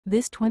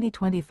This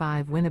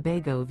 2025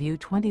 Winnebago View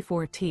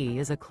 24T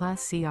is a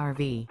Class C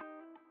RV.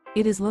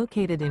 It is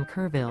located in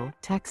Kerrville,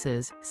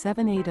 Texas,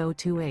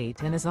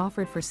 78028 and is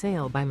offered for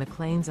sale by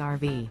McClains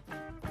RV.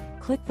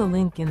 Click the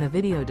link in the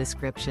video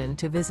description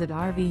to visit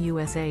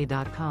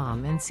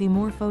RVUSA.com and see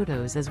more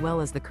photos as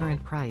well as the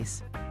current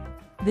price.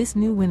 This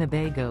new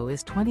Winnebago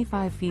is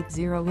 25 feet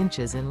 0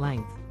 inches in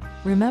length.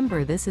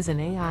 Remember, this is an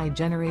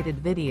AI-generated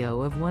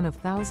video of one of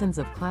thousands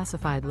of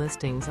classified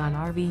listings on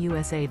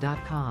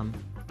RVUSA.com.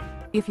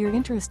 If you're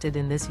interested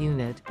in this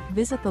unit,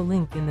 visit the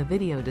link in the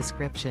video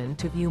description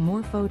to view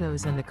more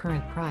photos and the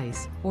current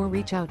price, or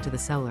reach out to the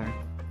seller.